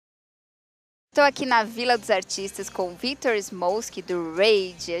Estou aqui na Vila dos Artistas com o Victor Smolski do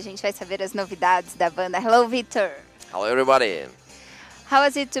Rage. A gente vai saber as novidades da banda. Hello, Victor. Hello, everybody. How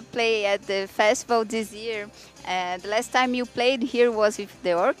was it to play at the festival this year? The last time you played here was with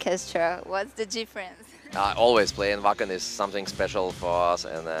the orchestra. What's the difference? I always play in Wacken is something special for us,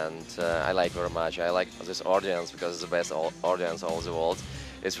 and I like very much. I like this audience because it's the best audience all the world.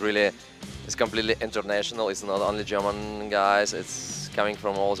 It's completely international. It's not only German guys. It's coming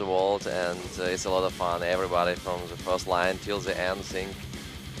from all the world, and it's a lot of fun. Everybody from the first line till the end sing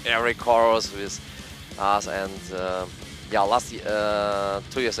every chorus with us. And yeah, last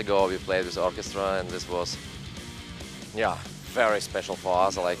 2 years ago we played with orchestra, and this was very special for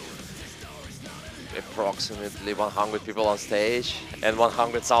us. Like approximately 100 people on stage and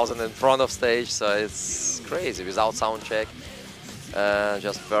 100,000 in front of stage. So it's crazy without sound check.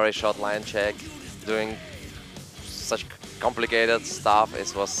 Just very short line check, doing such complicated stuff.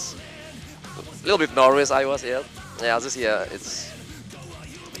 It was a little bit nervous. I was, yeah. This year it's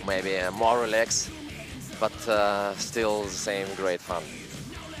maybe more relaxed, but still the same great fun.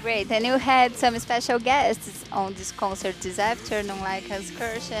 Great, and you had some special guests on this concert this afternoon, like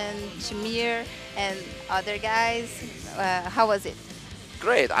Excursion, Shamir, and other guys. How was it?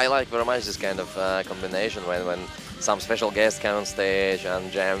 Great. I like very much this kind of combination when some special guests came on stage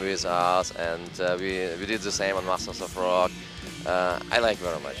and jam with us, and we did the same on Masters of Rock. I like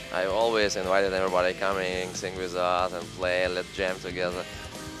very much. I always invited everybody coming, sing with us and play, let's jam together.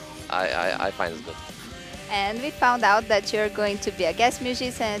 I find it good. And we found out that you're going to be a guest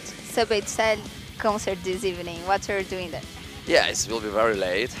musician at Subway concert this evening. What are you doing there? Yeah, it will be very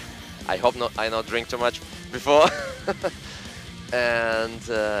late. I hope I not drink too much before. And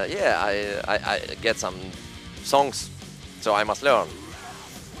I get some songs, so I must learn.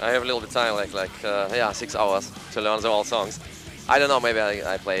 I have a little bit time, like 6 hours to learn the whole songs. I don't know, maybe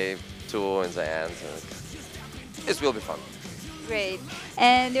I play 2 in the end. It will be fun. Great.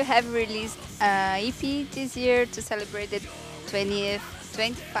 And you have released an EP this year to celebrate the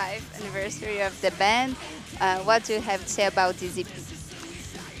 25th anniversary of the band. What do you have to say about this EP?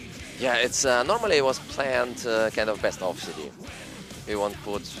 Yeah, it's normally it was planned kind of best of CD. We won't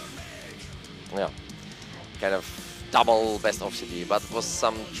put kind of double best of CD, but it was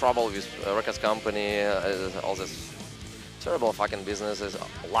some trouble with records company, all this terrible fucking businesses,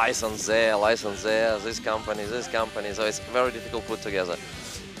 license there, this company, so it's very difficult to put together.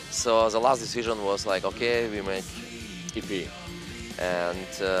 So the last decision was like, okay, we make EP. And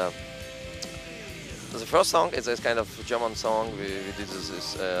the first song is this kind of German song. We did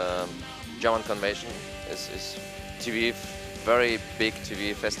this German convention. It's TV, very big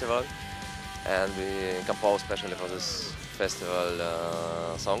TV festival, and we composed specially for this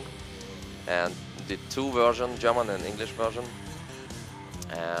festival song, and did 2 versions, German and English version,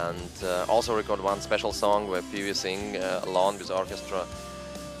 and also record one special song where we sing alone with orchestra,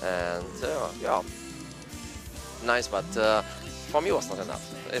 and nice, but for me it was not enough.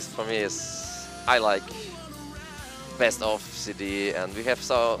 For me, I like best of CD, and we have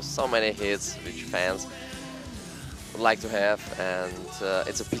so many hits which fans would like to have, and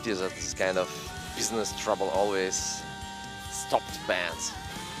it's a pity that this kind of business trouble always stopped bands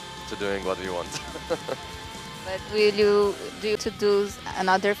to doing what we want. But will you do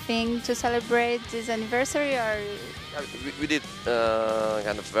another thing to celebrate this anniversary, or? We did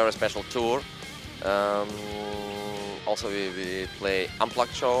kind of very special tour. Also, we play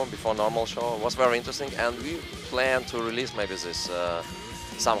unplugged show before normal show. It was very interesting, and we plan to release maybe this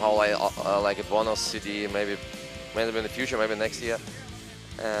somehow like a bonus CD, maybe in the future, maybe next year.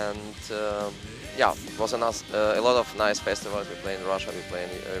 And it was a lot of nice festivals. We play in Russia, we play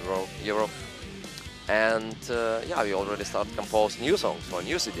in Europe, and we already started to compose new songs for a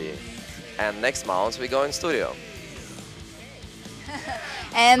new CD. And next month we go in studio.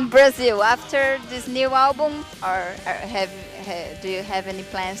 And Brazil, after this new album, or do you have any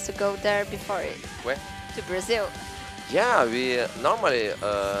plans to go there before it? Where? To Brazil. Yeah, we normally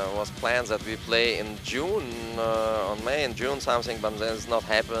was planned that we play in June, on May and June something, but then it's not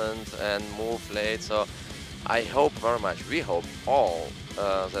happened and moved late. So I hope very much, we hope all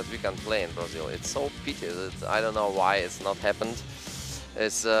that we can play in Brazil. It's so pity that I don't know why it's not happened.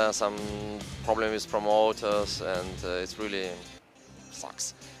 It's some problem with promoters, and it's really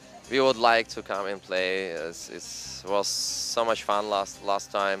sucks. We would like to come and play. It was so much fun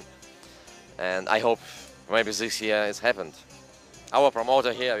last time, and I hope maybe this year it's happened. Our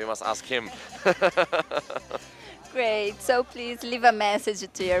promoter here, we must ask him. Great, so please leave a message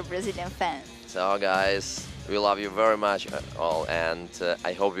to your Brazilian fans. So guys, we love you very much all, and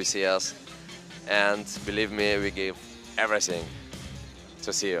I hope you see us. And believe me, we give everything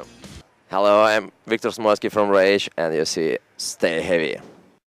to see you. Hello, I'm Victor Smolski from Rage, and you see Stay Heavy.